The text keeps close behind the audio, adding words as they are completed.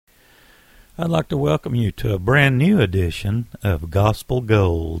I'd like to welcome you to a brand new edition of Gospel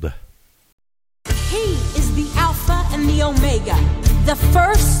Gold. He is the Alpha and the Omega, the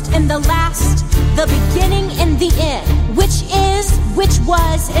first and the last, the beginning and the end, which is, which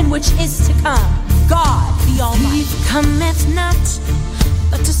was, and which is to come. God, the Almighty. He cometh not,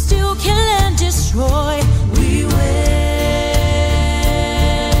 but to steal, kill, and destroy. We will.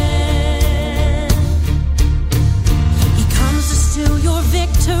 He comes to steal your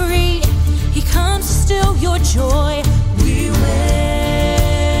victory. He comes to steal your joy. We will.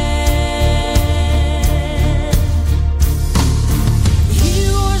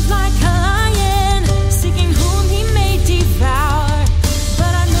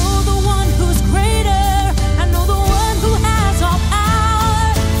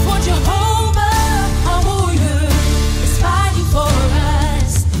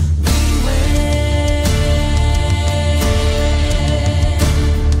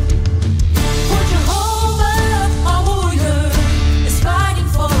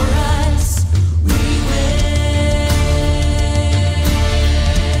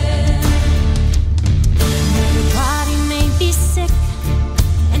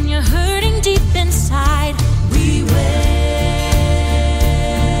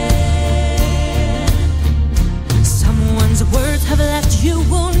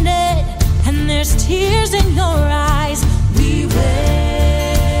 Tears in your eyes, we will.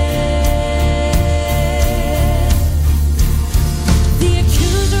 The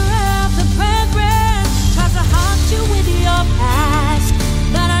accuser of the brethren tries to haunt you with your past,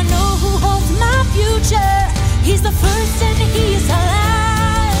 but I know who holds my future. He's the first and he's the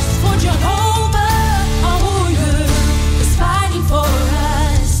last. For Jehovah, our warrior, is fighting for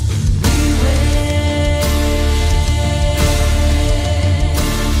us. We will.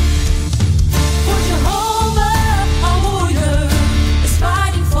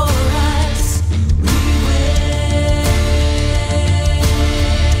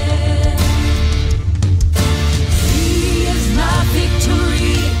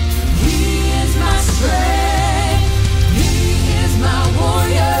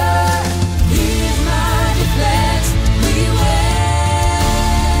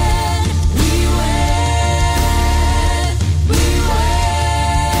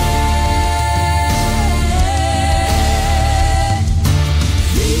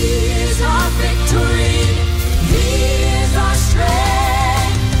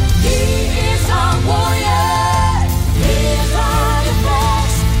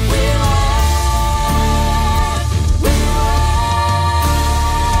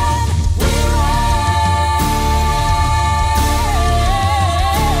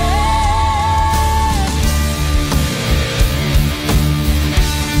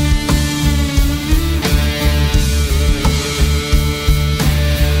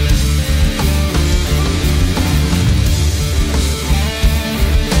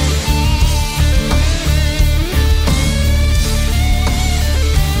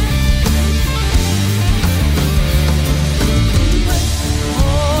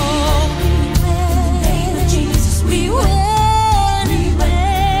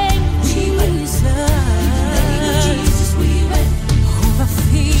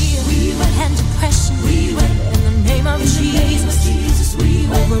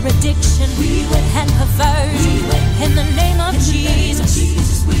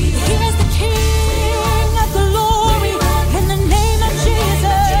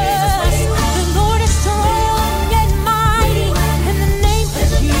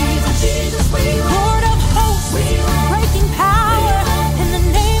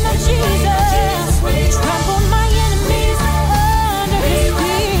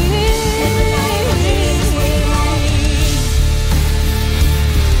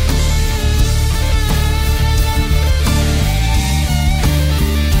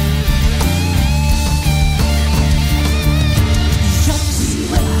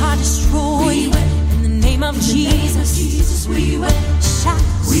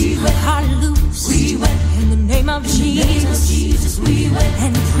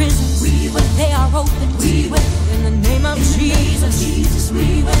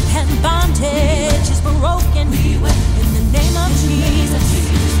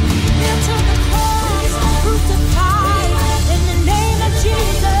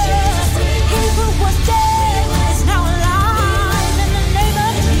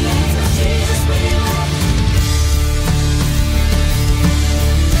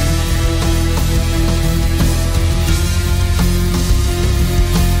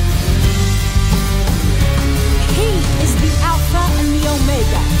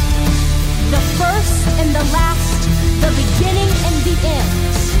 the first and the last, the beginning and the end.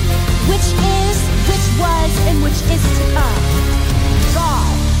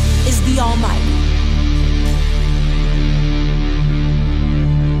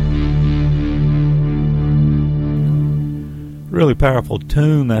 really powerful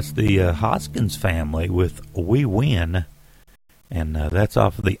tune. That's the Hoskins family with We Win. And that's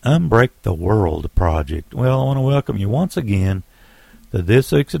off of the Unbreak the World project. Well, I want to welcome you once again to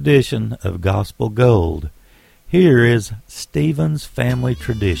this week's edition of Gospel Gold. Here is Stephen's Family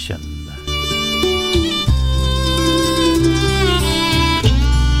Tradition.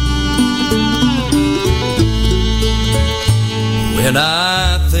 When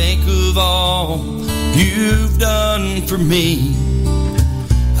I think of all you've done for me,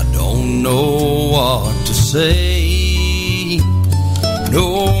 I don't know what to say.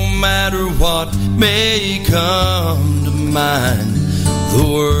 No matter what may come to mind, the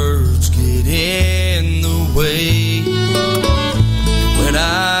words get in the way. When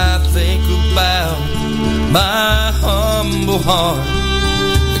I think about my humble heart,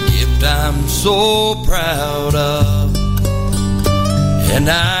 the gift I'm so proud of, and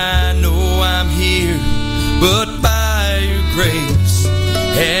I know I'm here but by your grace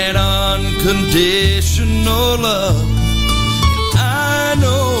and unconditional love. I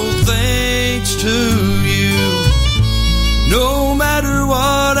know thanks to you, no matter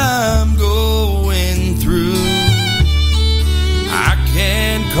what I'm going through, I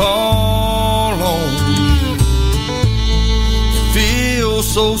can call on you and feel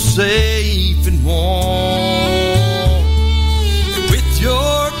so safe and warm.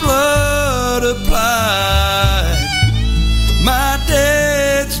 Your blood applied, my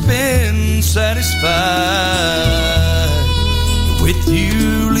debt's been satisfied. With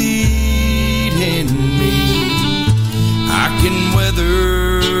you leading me, I can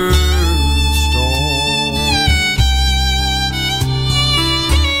weather the storm.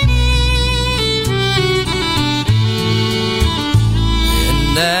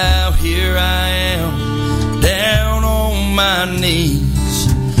 And now here I am, down on my knees,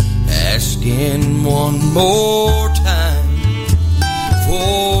 asking one more time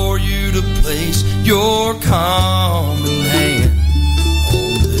for you to place your calming hand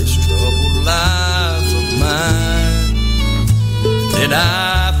on this troubled life of mine. Then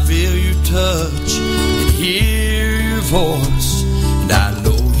I feel your touch and hear your voice, and I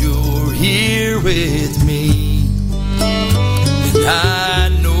know you're here with me. And I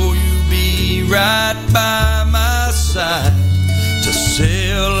know you'll be right by my side to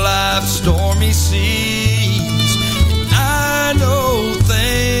sail life's stormy seas. And I know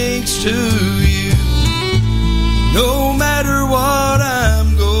thanks to you, no matter what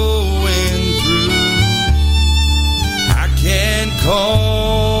I'm going through, I can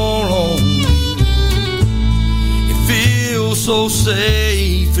call on you. It feels so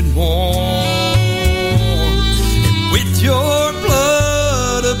safe and warm. And with your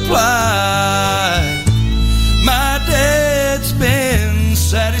blood applied, my debt's been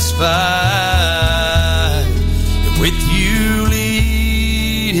satisfied. And with you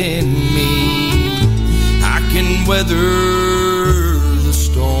leading me, I can weather the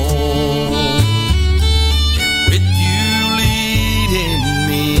storm. And with you leading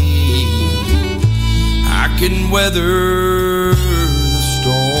me, I can weather the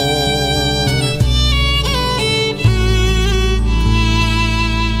storm.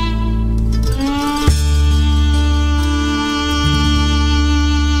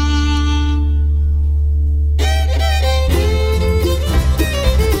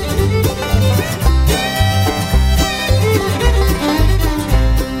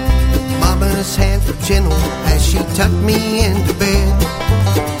 Hands were gentle as she tucked me into bed.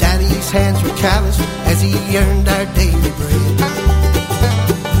 Daddy's hands were callous as he earned our daily bread.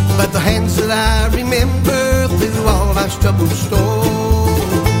 But the hands that I remember through all life's troubled storms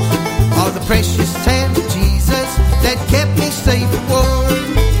are the precious hands of Jesus that kept me safe and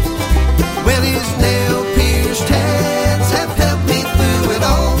warm. Well, his nail-pierced hands have helped me through it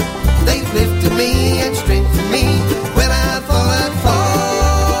all. They've lifted me and strengthened me when I thought I'd fall.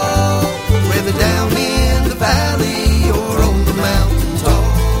 Down in the valley or on the mountain top,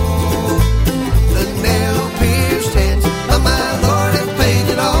 the nail-pierced hands of my Lord have paid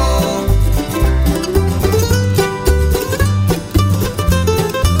it all.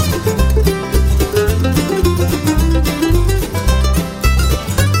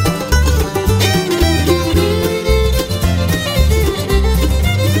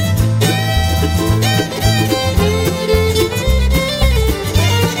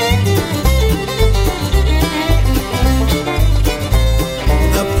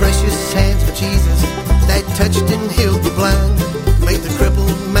 Touched and healed the blind, made the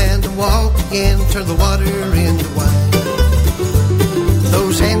crippled man to walk again, turned the water into wine.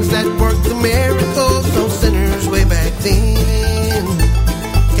 Those hands that worked the miracles, those sinners way back then,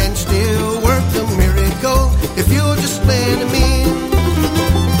 can still work the miracle if you'll just let him in.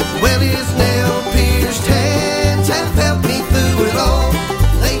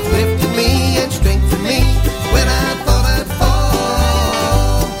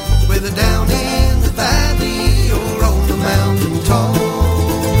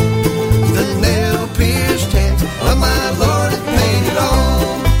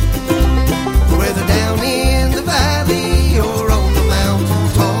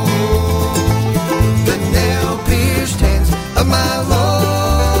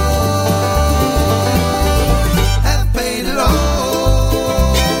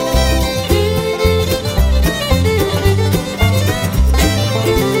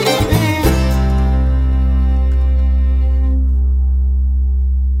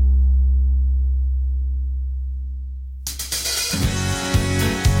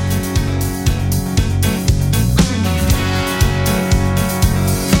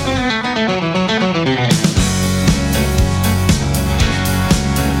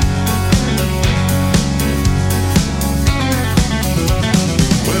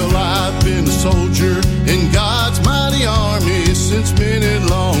 soldier in God's mighty army since many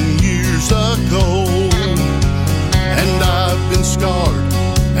long years ago. And I've been scarred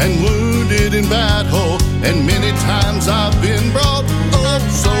and wounded in battle, and many times I've been brought up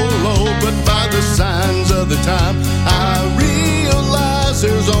so low. But by the signs of the time, I realize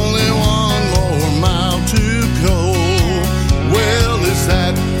there's only one more mile to go. Well, is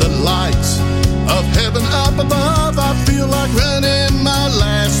that the lights of heaven up above? I feel like running my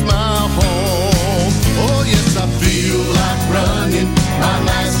last mile home. Oh yes, I feel like running my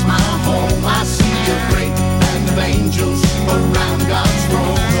last mile home. I see a great band of angels around God's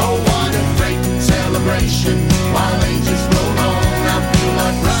throne. Oh, what a great celebration while angels roll on. I feel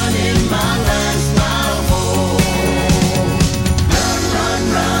like running my last mile home. Run, run,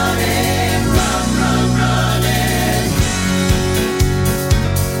 running, run, run, running.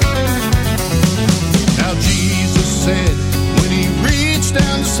 Now Jesus said when he reached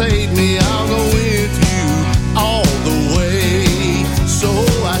down to save me, I'll go with you all the way. So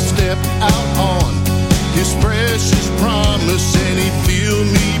I stepped out on his precious promise, and he filled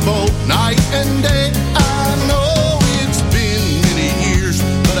me both night and day. I know it's been many years,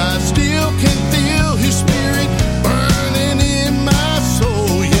 but I still can feel his spirit burning in my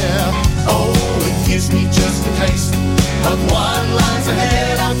soul, yeah. Oh, it gives me just a taste of what lies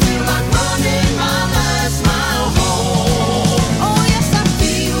ahead. I feel like running my last mile home. Oh yes, I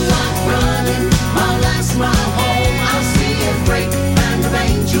feel like running my last mile home. I see a great band of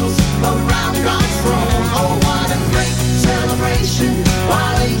angels around God's throne. Oh, what a great celebration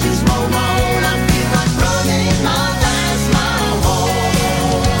while ages roll on. I feel like running my last mile home.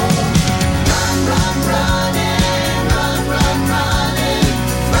 Run, run, running, run, run, running,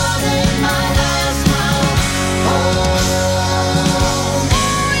 running my last mile home.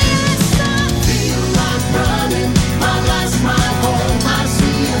 Oh yes, I feel like running my last mile home. I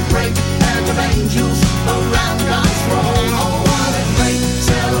see a great band of angels around God's throne. Oh, what a great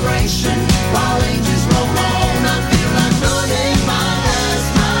celebration while ages roll on. I feel like running my last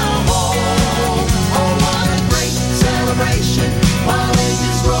mile home. Oh, what a great celebration while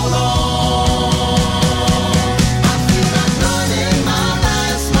ages roll on. I feel like running my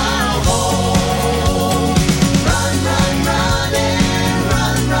last mile home. Run, run, running,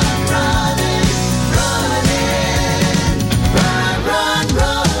 run, run, running, running, run, run,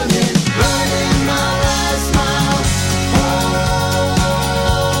 running, running my last mile home.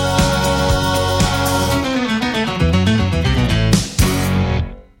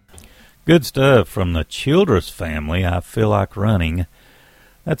 Good stuff from the Childress family. I Feel Like Running.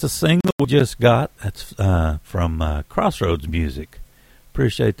 That's a single we just got. That's from Crossroads Music.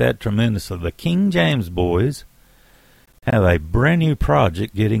 Appreciate that tremendously. The King James Boys have a brand new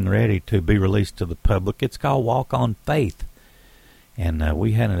project getting ready to be released to the public. It's called Walk on Faith. And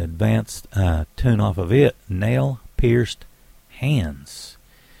we had an advanced tune off of it, Nail Pierced Hands.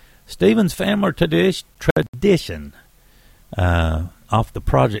 Stephen's Family Tradition. Off the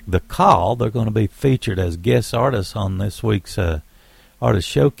project The Call, they're going to be featured as guest artists on this week's Artist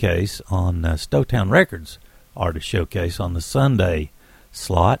Showcase on Stowtown Records Artist Showcase on the Sunday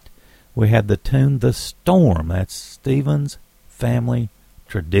slot. We had the tune The Storm. That's Stephen's Family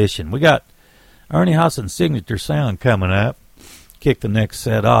Tradition. We got Ernie Hossen's Signature Sound coming up. Kick the next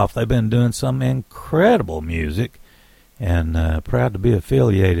set off. They've been doing some incredible music, and proud to be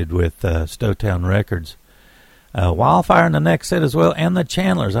affiliated with Stowtown Records. Wildfire in the next set as well, and the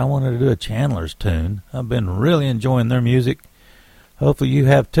Chandlers. I wanted to do a Chandlers tune. I've been really enjoying their music. Hopefully you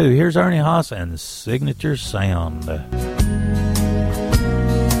have too. Here's Ernie Haas and Signature Sound. The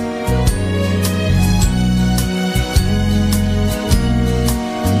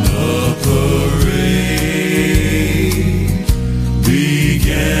parade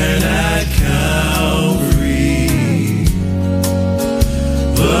began at Calvary.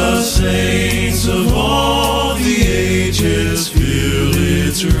 The saints of all the ages fill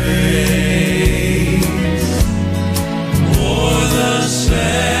its race. O'er the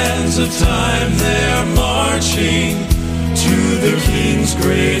sands of time they're marching to the King's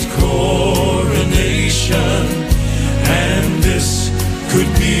great coronation. And this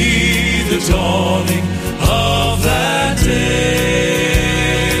could be the dawning of that day.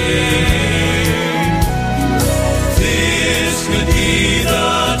 This could be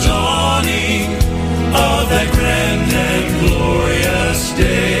the dawning of that grand and glorious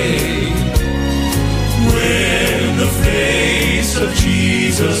day, when the face of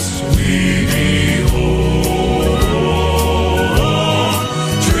Jesus we behold.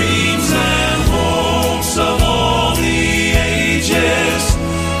 Dreams and hopes of all the ages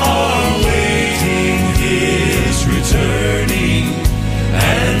are waiting here.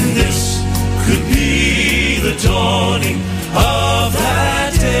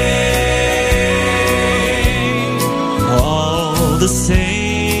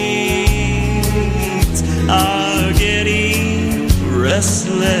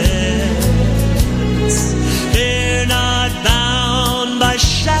 restless. They're not bound by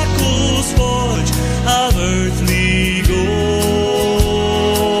shackles forged of earthly gold.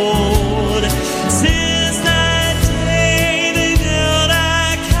 Since that day they knelt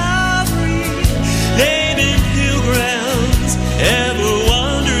at Calvary, they've been pilgrims, ever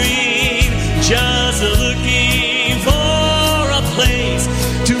wandering, just looking for a place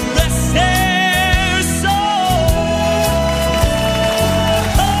to rest their soul.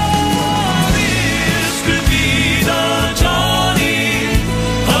 This could be the dawning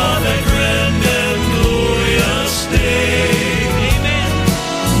of that grand and glorious day. Amen.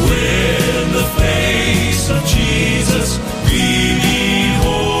 When the face of Jesus we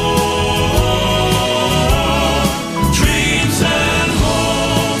behold, dreams and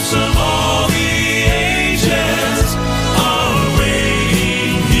hopes of all the ages are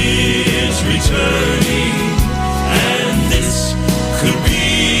waiting His returning, and this could be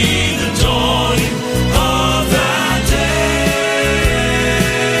the dawning of that day.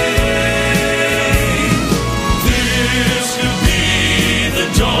 This could be the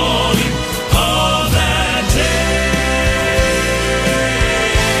dawning of that day.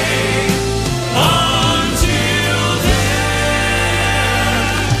 Until then,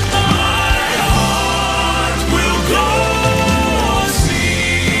 my heart will go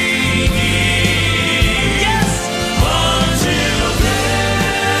singing. Yes. Until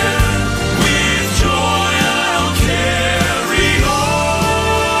then, with joy I'll carry on.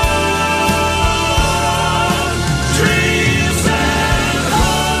 Dreams and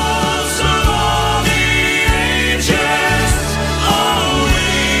hopes of all the ages are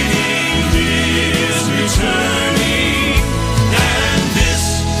waiting His returning, and this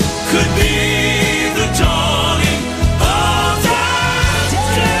could be the dawning of that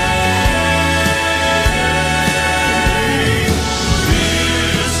day.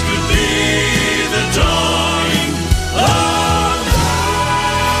 This could be the dawning of that day.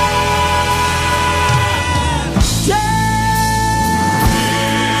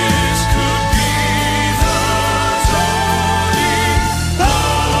 This could be the dawning of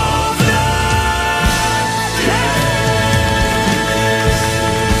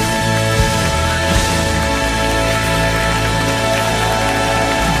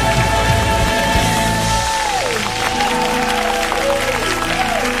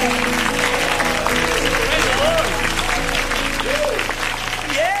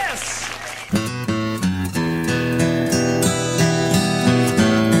Yes.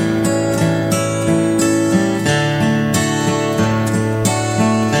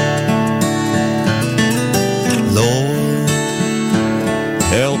 Lord,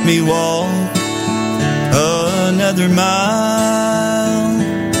 help me walk another mile,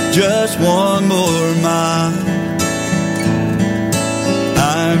 just one more mile.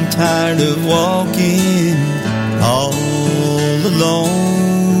 I'm tired of walking all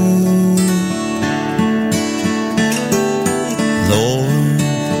alone. Lord,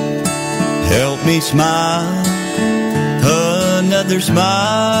 help me smile another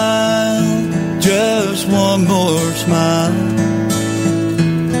smile, just one more smile.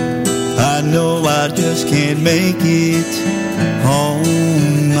 I know I just can't make it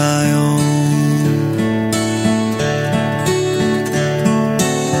on my own.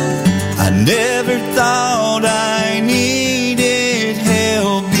 I never thought I needed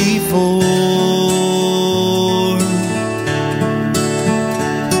help before.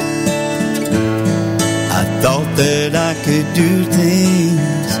 I thought that I could do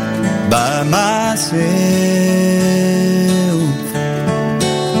things by myself.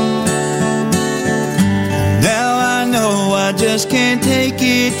 Now I know I just can't take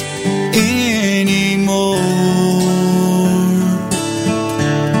it anymore.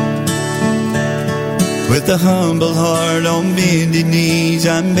 With a humble heart on bended knees,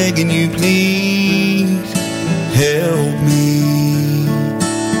 I'm begging you, please help me.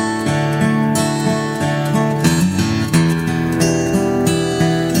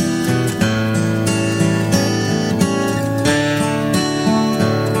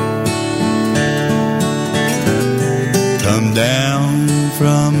 Come down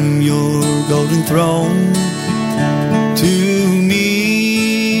from your golden throne to me,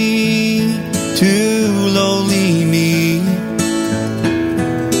 to lowly me.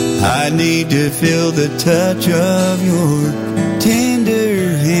 I need to feel the touch of your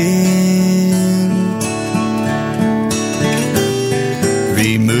tender hand.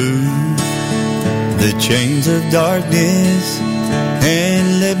 Remove the chains of darkness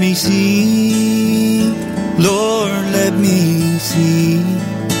and let me see, Lord, let me see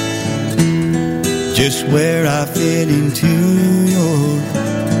just where I fit into your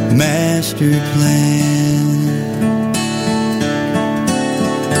master plan.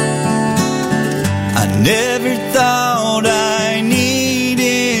 I never thought I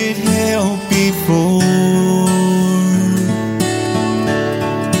needed help before.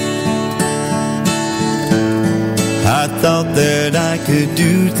 I thought that I could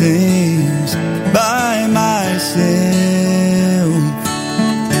do things by myself.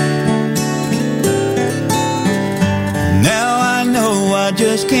 Now I know I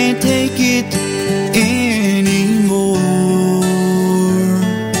just can't take it anymore.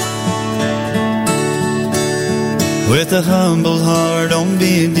 With a humble heart on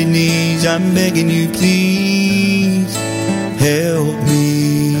bended knees, I'm begging you, please help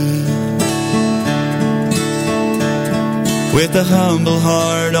me. With a humble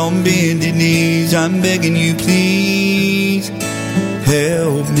heart on bended knees, I'm begging you, please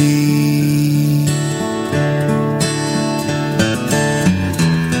help me.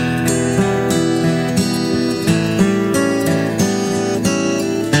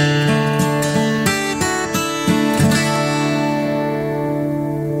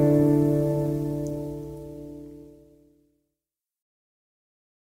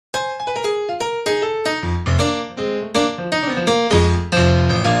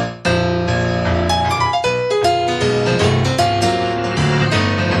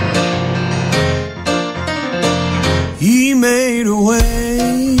 He made a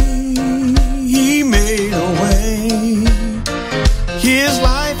way, he made a way. His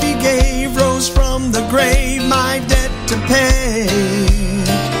life he gave rose from the grave, my debt to pay.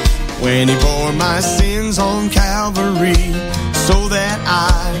 When he bore my sins on Calvary, so that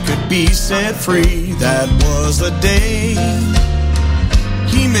I could be set free, that was the day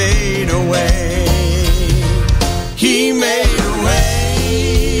he made a way. He made a way.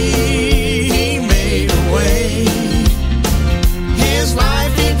 His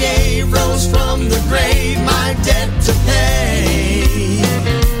life he gave rose from the grave, my debt to pay.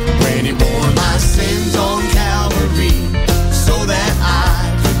 When he bore my sins on Calvary, so that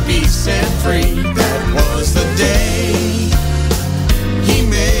I could be set free, that was the day he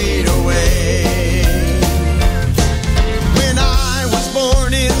made a way. When I was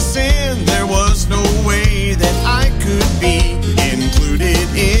born in sin, there was no way that I could be included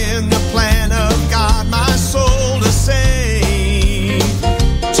in the plan of God, my soul to save.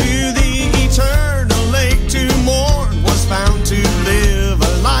 Found to live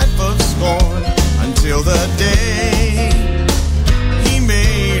a life of scorn until the day he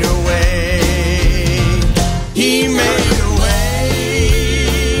made a way. He made a way.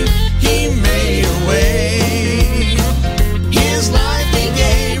 He made a way. His life he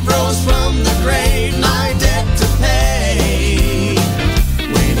gave rose from the grave, my debt to pay.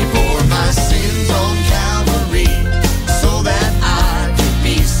 When he bore my sins on Calvary, so that I could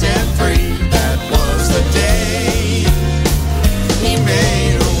be set free, that was the day he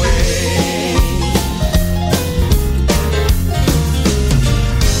made a way.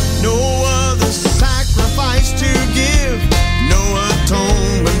 No other sacrifice to give, no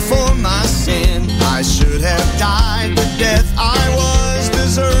atonement for my sin. I should have died the death I was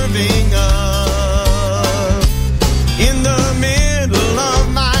deserving of. In the middle of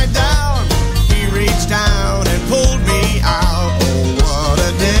my doubt, he reached down and pulled me out. Oh, what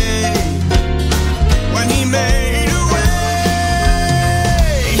a day when he made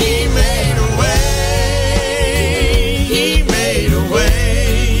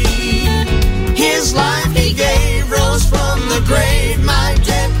life he gave rose from the grave, my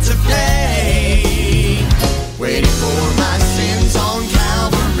debt to pay. Waiting for my sins on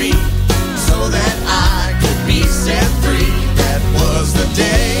Calvary, so that I could be set free, that was the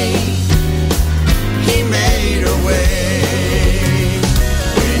day he made a way.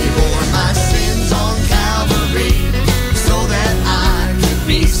 When he bore my sins on Calvary, so that I could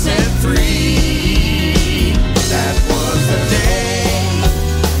be set free, that was the day.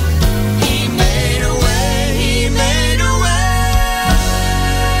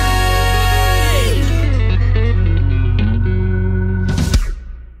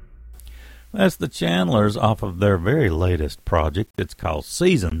 That's the Chandlers off of their very latest project. It's called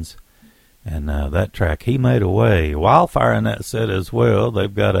Seasons. And that track, He Made a Way. Wildfire in that set as well.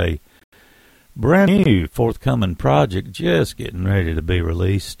 They've got a brand new forthcoming project just getting ready to be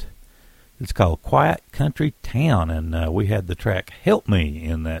released. It's called Quiet Country Town. And we had the track Help Me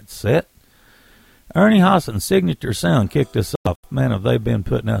in that set. Ernie Hossen's Signature Sound kicked us off. Man, have they been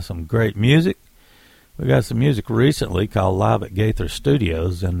putting out some great music. We got some music recently called Live at Gaither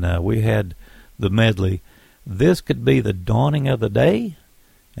Studios. And we had the medley, This Could Be the Dawning of the Day,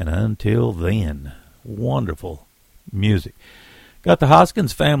 and Until Then. wonderful music. Got the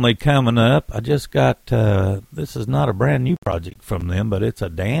Hoskins family coming up. I just got, this is not a brand new project from them, but it's a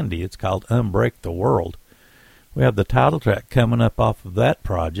dandy. It's called Unbreak the World. We have the title track coming up off of that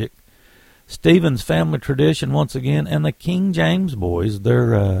project. Stephen's Family Tradition once again, and the King James Boys,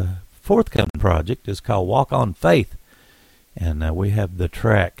 their forthcoming project is called Walk on Faith. And we have the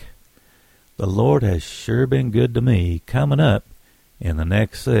track, The Lord Has Sure Been Good to Me, coming up in the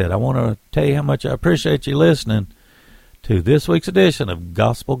next set. I want to tell you how much I appreciate you listening to this week's edition of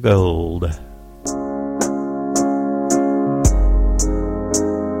Gospel Gold. I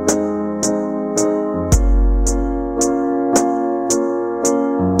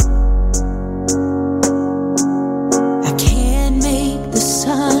can't make the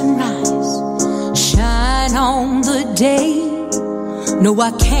sunrise shine on the day. No,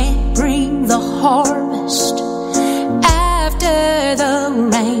 I can't bring the harvest after the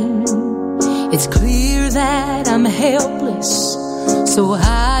rain. It's clear that I'm helpless, so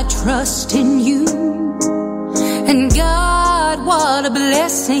I trust in you. And God, what a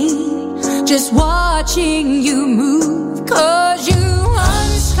blessing, just watching you move. 'Cause you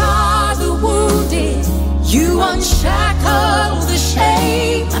unscar the wounded, you unshackle the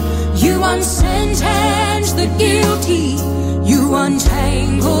shame, you unsentence the guilty, you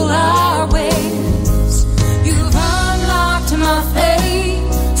untangle our ways. You've unlocked my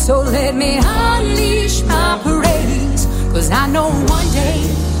faith, so let me unleash my praise. 'Cause I know one day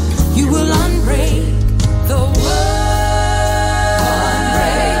you will unbreak the world.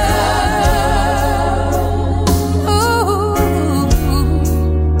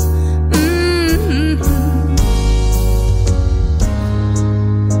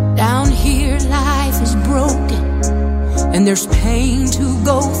 Down here life is broken and there's pain to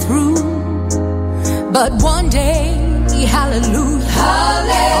go through. But one day, hallelujah,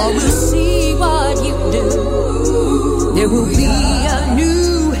 hallelujah, we'll see what you do. There will be a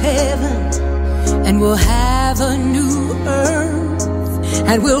new heaven, and we'll have a new earth,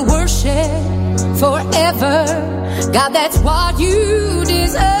 and we'll worship forever. God, that's what you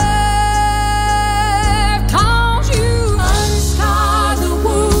deserve. 'Cause you unscar the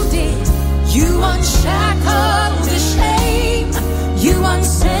wounded, you unshackle the shame, you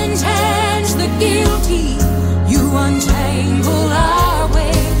unsentence the guilty, you untangle our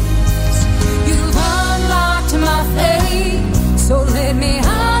ways. You've unlocked my faith, so let me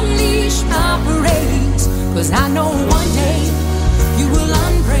unleash my praise. 'Cause I know one day you will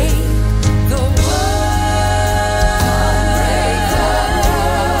unbreak the world.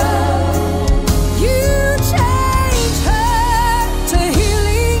 You change hurt to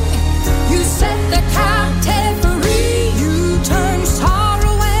healing, you set the captive free, you turn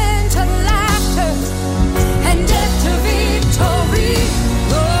sorrow into laughter and death to victory.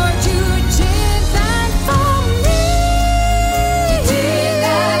 Lord, you did that for me. You did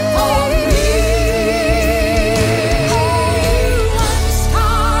that for me. You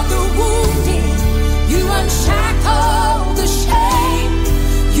unscar the wounded, you unshackle the shame,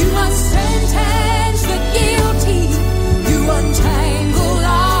 you unsentence the guilty, you untangle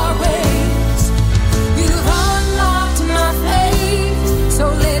our ways. You've unlocked my faith, so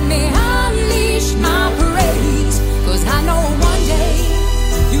let me unleash my praise. 'Cause I know one day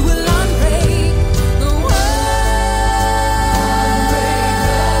you will unbreak the world.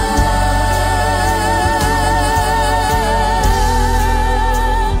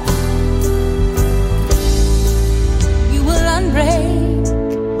 You will unbreak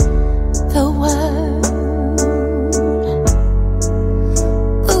the world.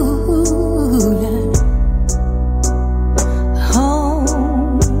 Ooh, oh.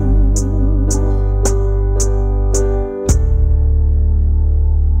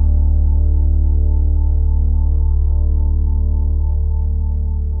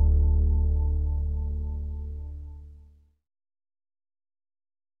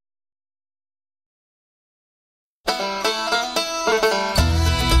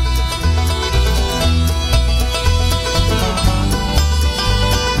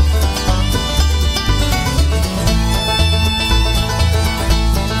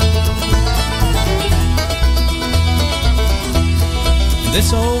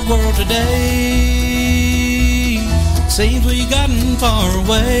 This old world today seems we've gotten far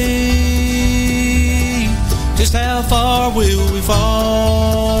away. Just how far will we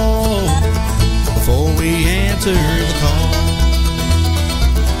fall before we answer the call?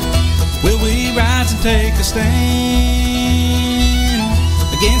 Will we rise and take a stand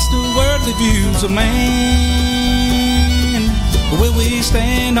against the worldly views of man? Or will we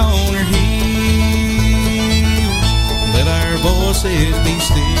stand on our heels, let our voices be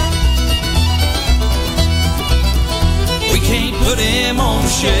still? can't put him on the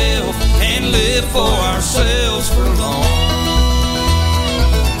shelf and live for ourselves for long.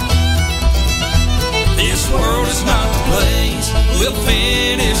 This world is not the place. We'll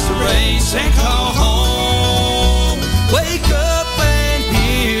finish the race and call home. Wake up and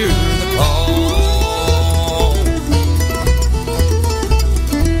hear the call.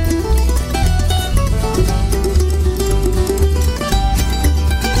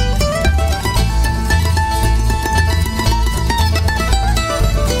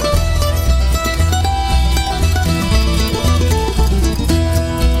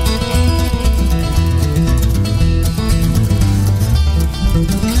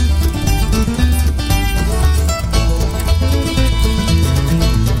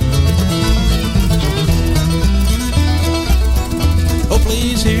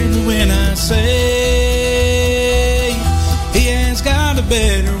 Please hear me when I say he has got a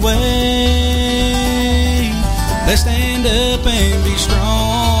better way. Let's stand up and be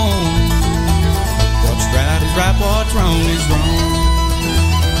strong. What's right is right, what's wrong is wrong.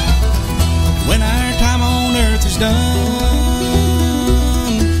 When our time on earth is done,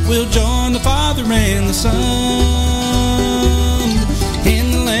 we'll join the Father and the Son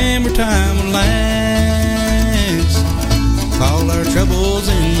in the land where time will last. All our troubles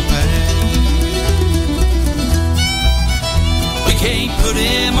in the past. We can't put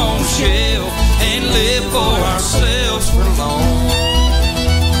him on the shelf and live for ourselves for long.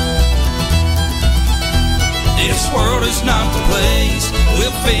 This world is not the place.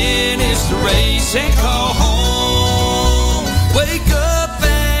 We'll finish the race and call home. Wake up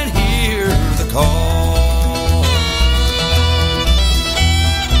and hear the call.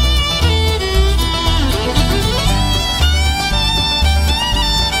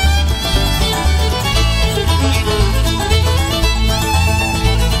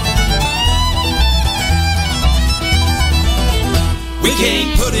 We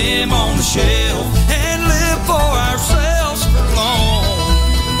can't put him on the shelf and live for ourselves for long.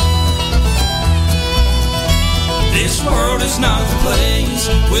 This world is not the place.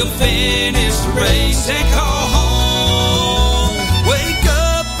 We'll finish the race and call home. Wake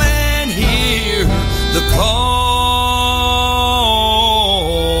up and hear the call.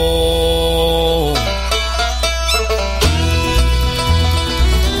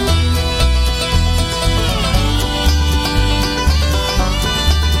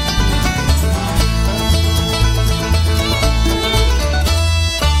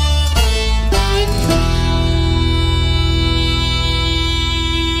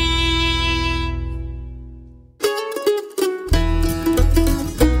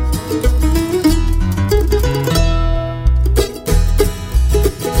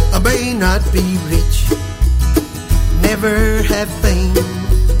 Not be rich, never have fame,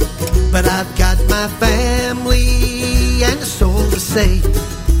 but I've got my family and a soul to save.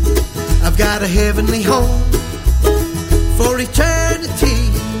 I've got a heavenly home for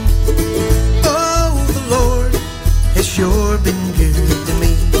eternity. Oh, the Lord has sure been good to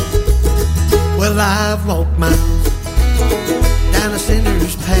me. Well, I've walked miles down a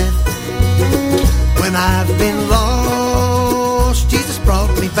sinner's path. When I've been lost, Jesus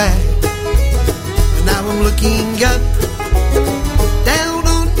brought me back. Now I'm looking up, down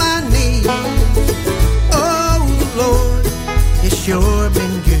on my knees. Oh, the Lord has sure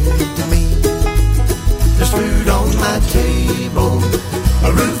been good to me. There's food on my table,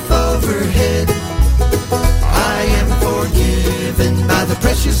 a roof overhead. I am forgiven by the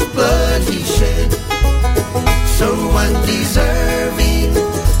precious blood He shed. So undeserving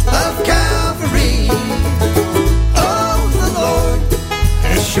of Calvary. Oh, the Lord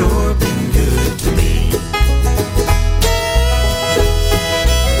has sure been good to me.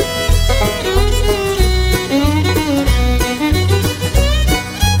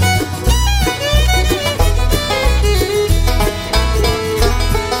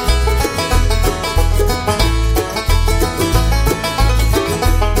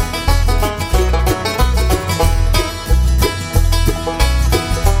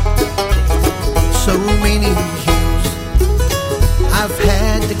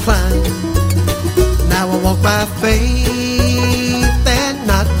 By faith and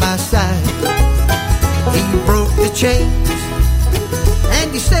not by sight. He broke the chains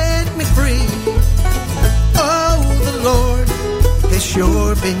and He set me free. Oh, the Lord has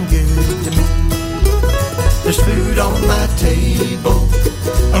sure been good to me. There's food on my table,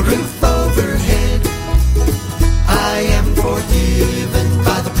 a roof overhead. I am forgiven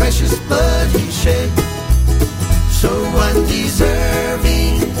by the precious blood He shed. So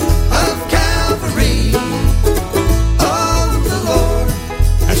undeserving of Calvary. Oh, the Lord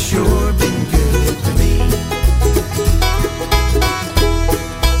has sure been good to me.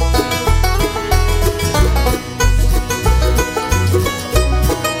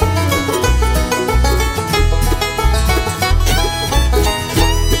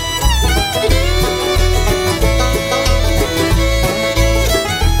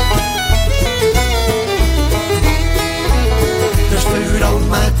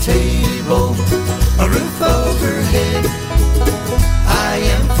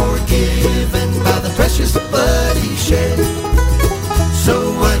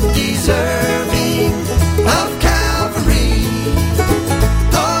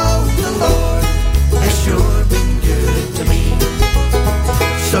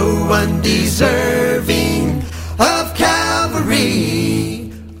 undeserving of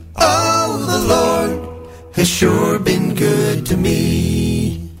Calvary. Oh, the Lord has sure been good to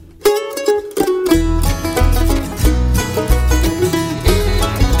me.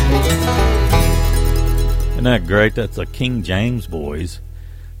 Isn't that great? That's the King James Boys.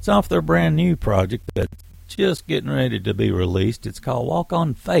 It's off their brand new project that's just getting ready to be released. It's called Walk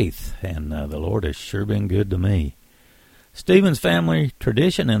on Faith, and the Lord has sure been good to me. Stephen's family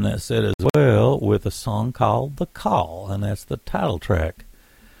tradition in that set as well, with a song called The Call, and that's the title track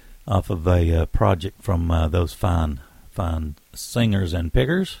off of a project from those fine singers and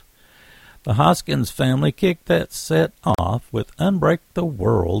pickers. The Hoskins family kicked that set off with Unbreak the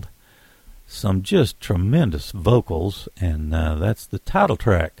World, some just tremendous vocals, and that's the title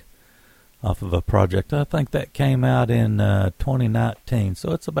track off of a project. I think that came out in 2019,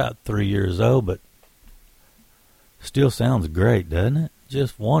 so it's about 3 years old, but still sounds great, doesn't it?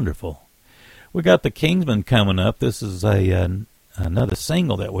 Just wonderful. We got the Kingsmen coming up. This is another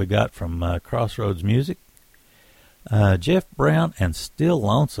single that we got from Crossroads Music. Jeff Brown and Still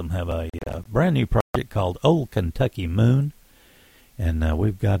Lonesome have a brand new project called Old Kentucky Moon. And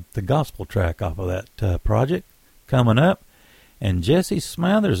we've got the gospel track off of that project coming up. And Jesse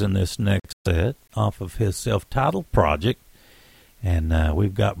Smathers in this next set off of his self-titled project. And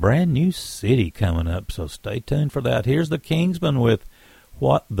we've got Brand New City coming up, so stay tuned for that. Here's the Kingsmen with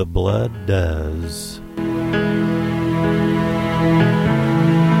What the Blood Does.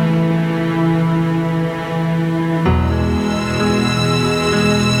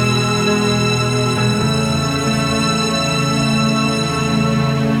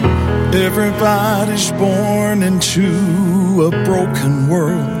 Everybody's born into a broken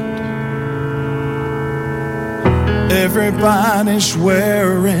world. Everybody's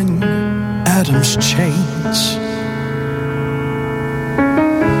wearing Adam's chains.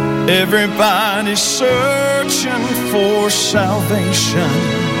 Everybody's searching for salvation,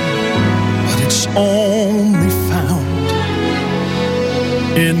 but it's only found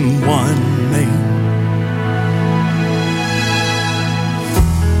in one name.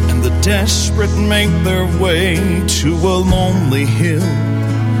 And the desperate make their way to a lonely hill.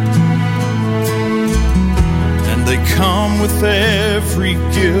 They come with every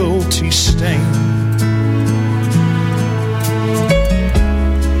guilty stain,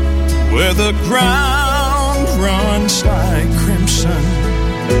 where the ground runs like crimson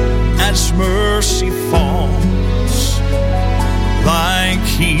as mercy falls like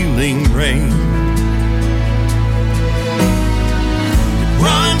healing rain. It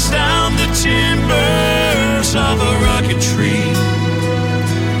runs down the timbers of a rugged tree,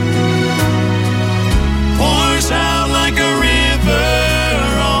 pours out like a river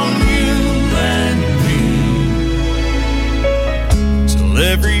on you and me, till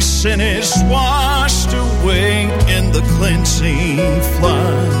every sin is washed away in the cleansing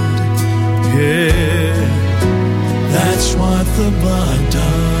flood. Yeah, that's what the blood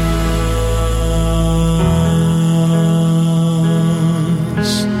does.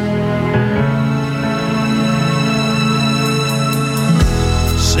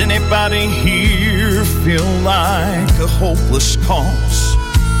 Does anybody here feel like a hopeless cause?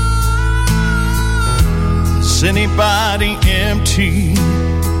 Is anybody empty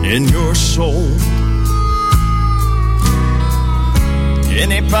in your soul?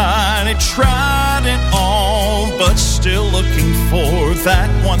 Anybody tried it all but still looking for that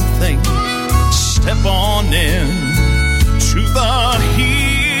one thing? Step on in to the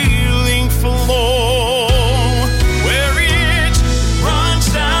healing flow, where it runs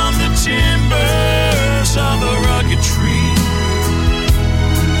down the timbers of a rugged tree.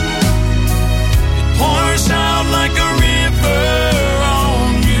 It pours out like a river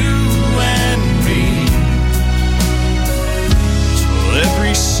on you and me, till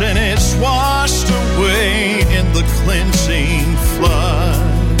every sin is washed away in the cleansing flood.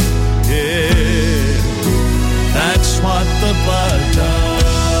 Yeah, that's what the blood does.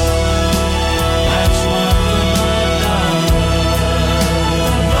 That's what the blood does.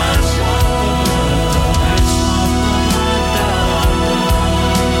 That's what the blood does.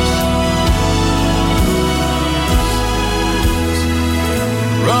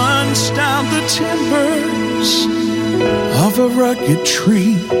 Runs down the timbers of a rugged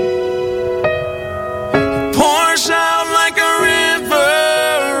tree. It pours out like a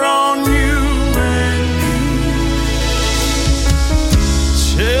river on you and me,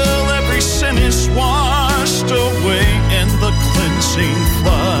 till every sin is washed away in the cleansing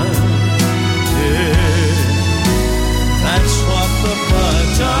flood. Yeah, that's what the blood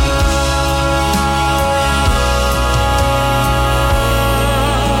does.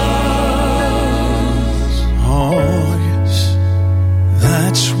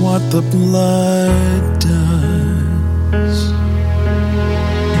 the blood does.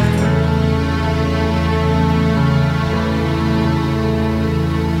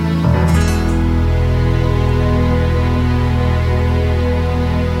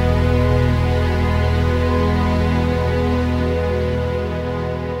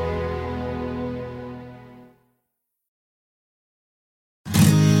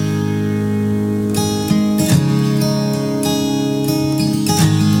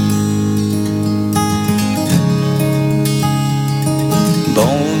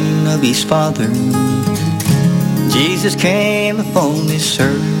 His Father, Jesus came upon this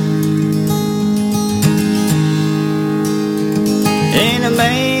earth. In a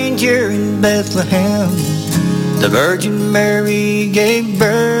manger in Bethlehem, the Virgin Mary gave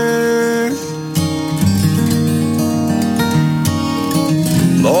birth.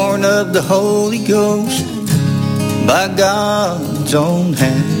 Born of the Holy Ghost by God's own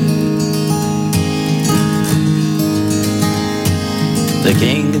hand. The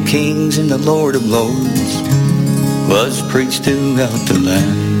King of Kings and the Lord of Lords was preached throughout the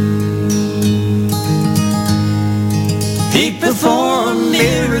land. He performed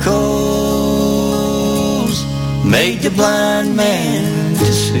miracles, made the blind man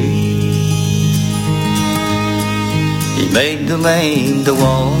to see. He made the lame to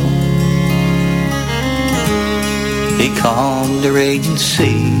walk. He calmed the raging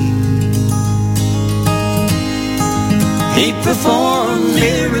sea. He performed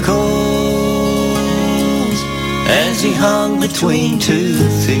miracles as he hung between two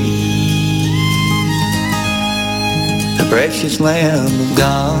thieves. The precious Lamb of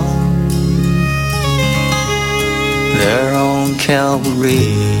God there on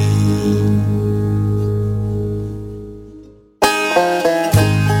Calvary.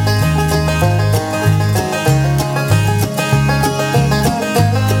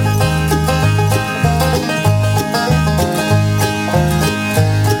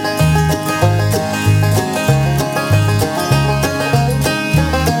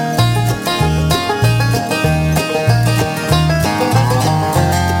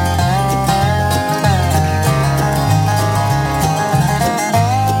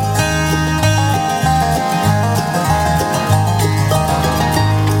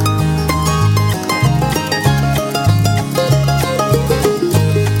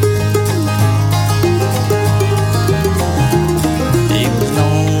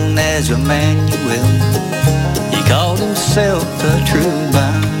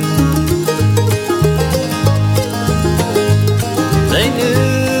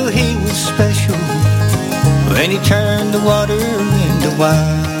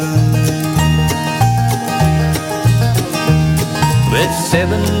 With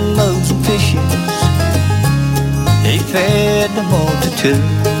 7 loaves of fishes, he fed the multitude.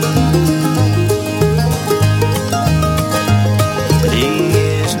 He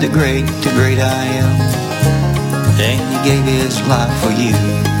is the great I am, and he gave his life for you.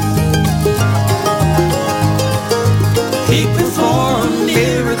 He performed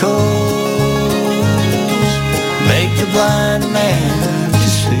miracles, made the blind man to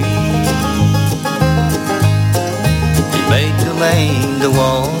see. He made the lame to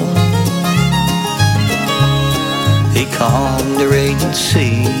walk. He calmed the raging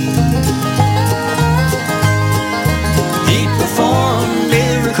sea. He performed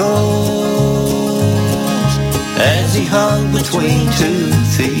miracles as he hung between two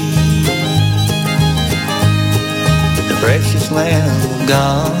thieves. The precious Lamb of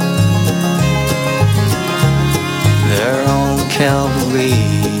God there on Calvary.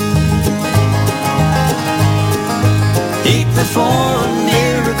 He performed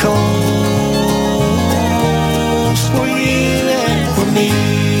miracles for you and for me.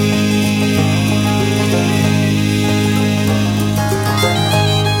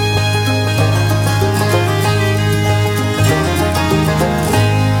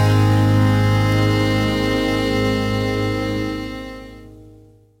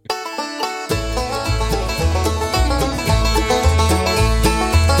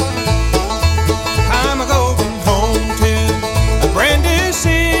 Time ago from home to a brand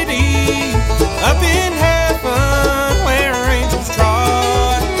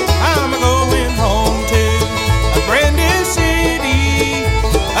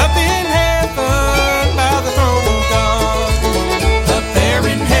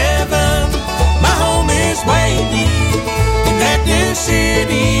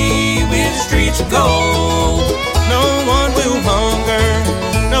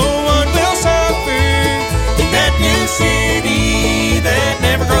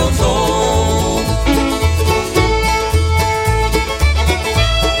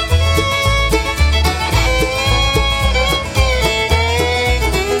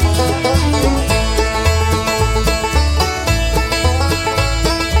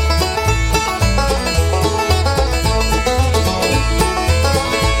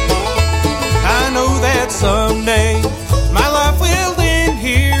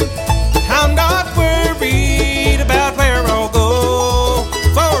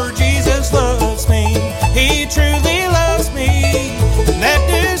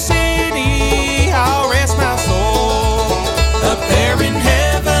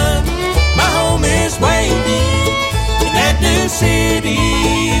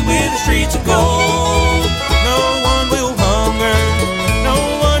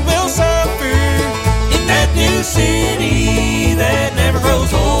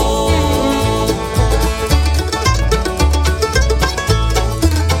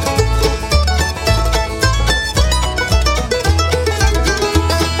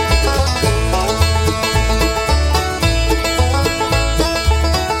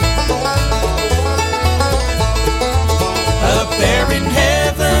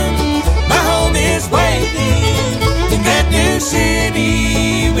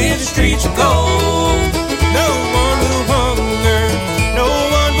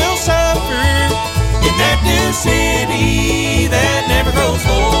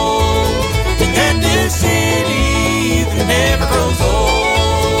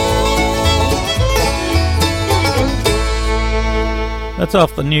That's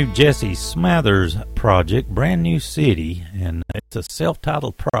off the new Jesse Smathers project, Brand New City, and it's a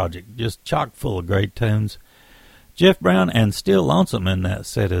self-titled project, just chock full of great tunes. Jeff Brown and Still Lonesome in that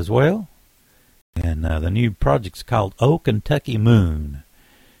set as well. And the new project's called Oh Kentucky Moon.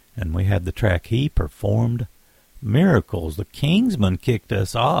 And we had the track He Performed Miracles. The Kingsmen kicked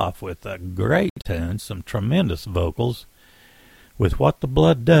us off with a great tune, some tremendous vocals. With What the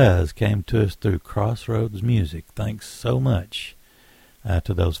Blood Does came to us through Crossroads Music. Thanks so much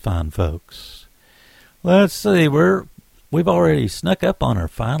to those fine folks. Let's see, we've already snuck up on our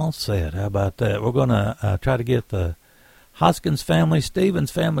final set. How about that? We're going to try to get the Hoskins family,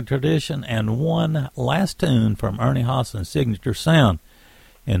 Stevens family tradition, and one last tune from Ernie Hoskins' signature sound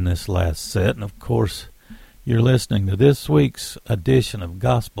in this last set. And of course, you're listening to this week's edition of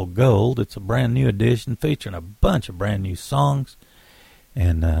Gospel Gold. It's a brand new edition featuring a bunch of brand new songs.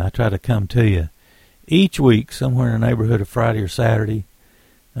 And I try to come to you each week somewhere in the neighborhood of Friday or Saturday.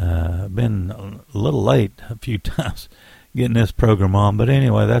 I've been a little late a few times getting this program on, but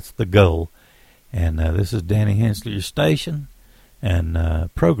anyway, that's the goal. And this is Danny Hensley, your station and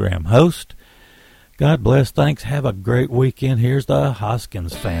program host. God bless, thanks, have a great weekend. Here's the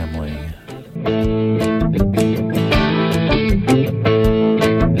Hoskins family.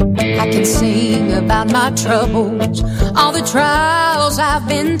 I can sing about my troubles, all the trials I've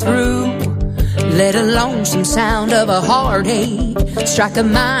been through. Let alone some sound of a heartache strike a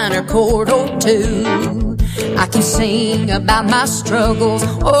minor chord or two. I can sing about my struggles,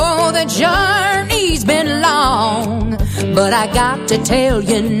 oh, the journey's been long. But I got to tell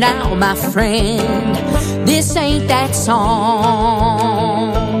you now, my friend, this ain't that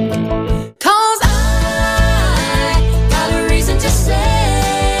song. 'Cause I got a reason to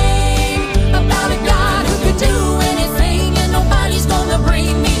sing about a God who could do anything, and nobody's gonna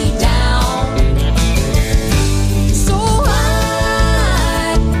bring me down.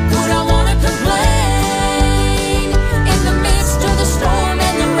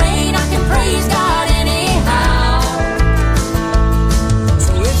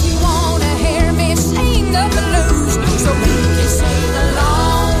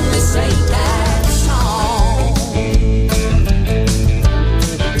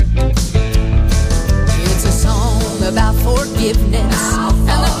 About forgiveness and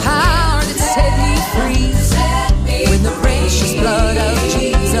the power that set me free. When the precious blood of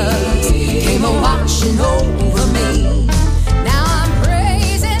Jesus came a-washing over me. Now I'm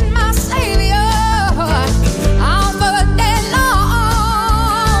praising my Savior all the day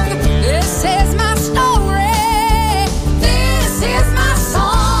long. This is my story, this is my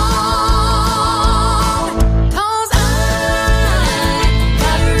song. 'Cause I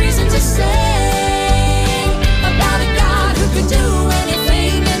got a reason to say do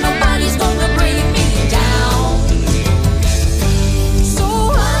anything and nobody's gonna bring me down. So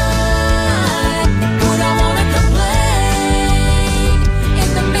why would I wanna complain? In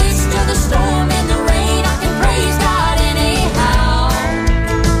the midst of the storm and the rain, I can praise God anyhow.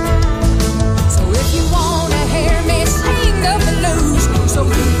 So if you wanna hear me sing the blues, so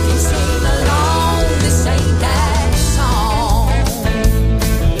we can sing along, this ain't that song.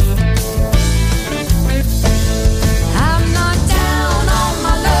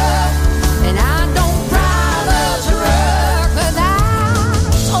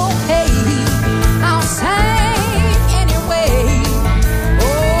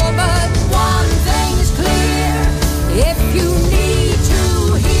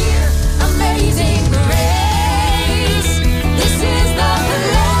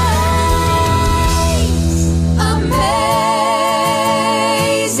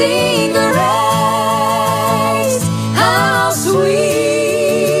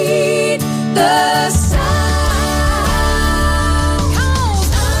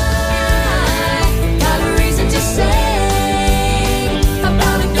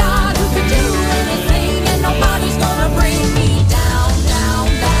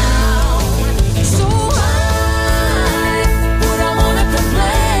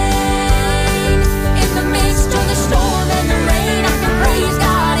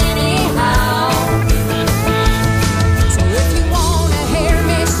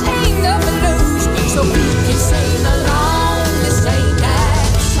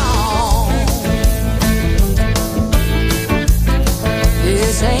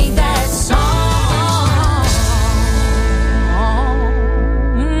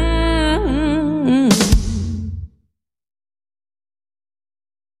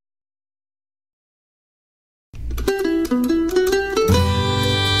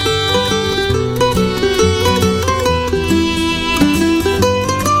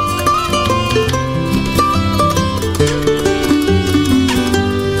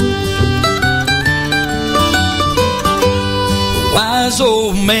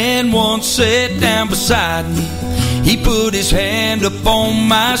 man once sat down beside me. He put his hand up on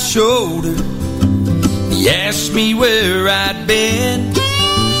my shoulder. He asked me where I'd been.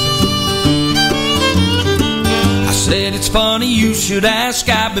 I said, it's funny you should ask.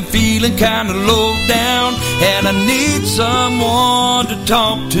 I've been feeling kind of low down, and I need someone to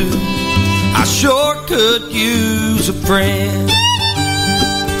talk to. I sure could use a friend.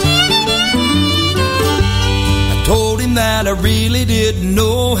 I told him that I really didn't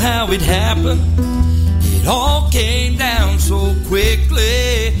know how it happened. It all came down so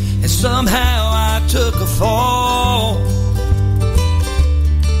quickly, and somehow I took a fall.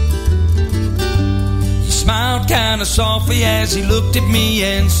 He smiled kind of softly as he looked at me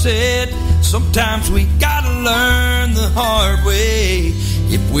and said, sometimes we gotta learn the hard way,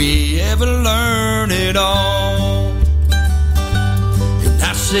 if we ever learn it all. And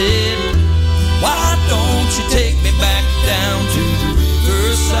I said, why don't you take me back down to the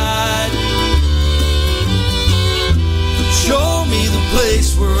riverside? Show me the place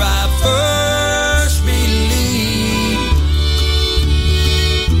where I first believed.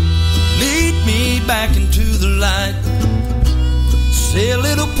 Lead me back into the light. Say a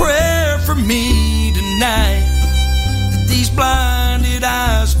little prayer for me tonight, that these blinded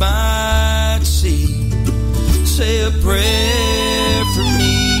eyes might see. Say a prayer for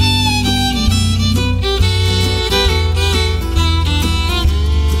me.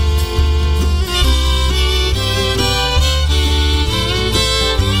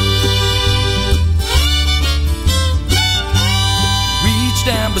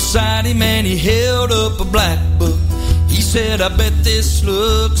 Down beside him and he held up a black book. He said, I bet this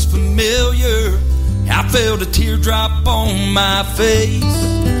looks familiar. I felt a teardrop on my face.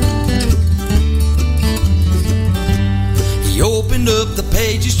 He opened up the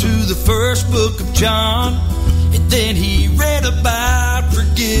pages to the first book of John, and then he read about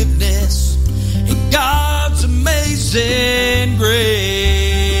forgiveness and God's amazing grace.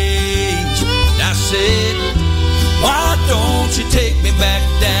 And I said, why don't you take me back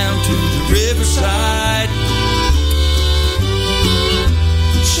down to the riverside?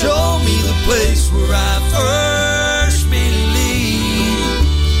 Show me the place where I first believed.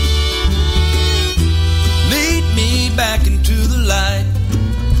 Lead me back into the light.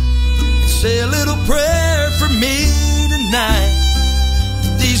 Say a little prayer for me tonight,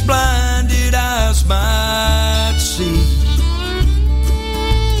 that these blinded eyes might see.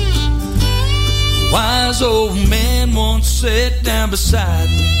 Wise old man once sat down beside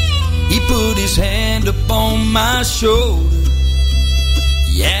me. He put his hand up on my shoulder.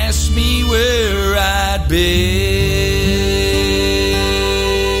 He asked me where I'd been.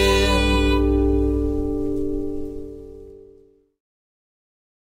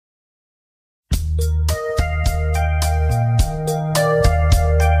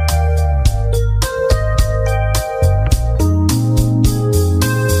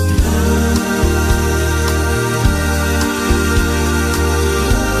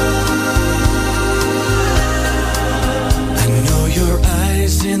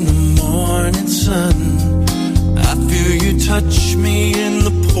 Touch me in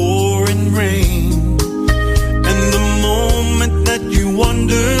the pouring rain, and the moment that you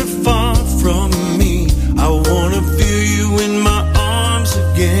wander far from me, I wanna feel you in my arms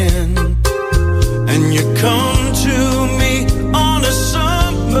again. And you come to me on a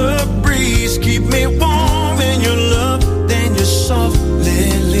summer breeze, keep me warm in your love, then you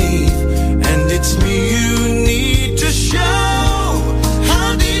softly leave. And it's me you need to show.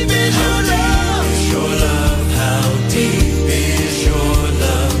 How deep is your love? Your love, how deep?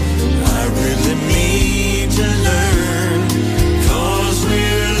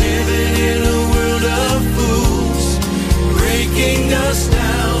 Us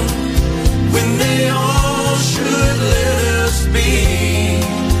down when they all should let us be.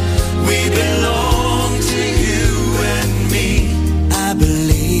 We belong to you and me. I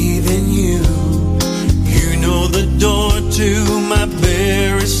believe in you. You know the door to my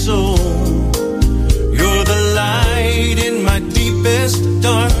very soul. You're the light in my deepest,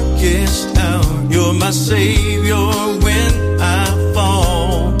 darkest hour. You're my savior.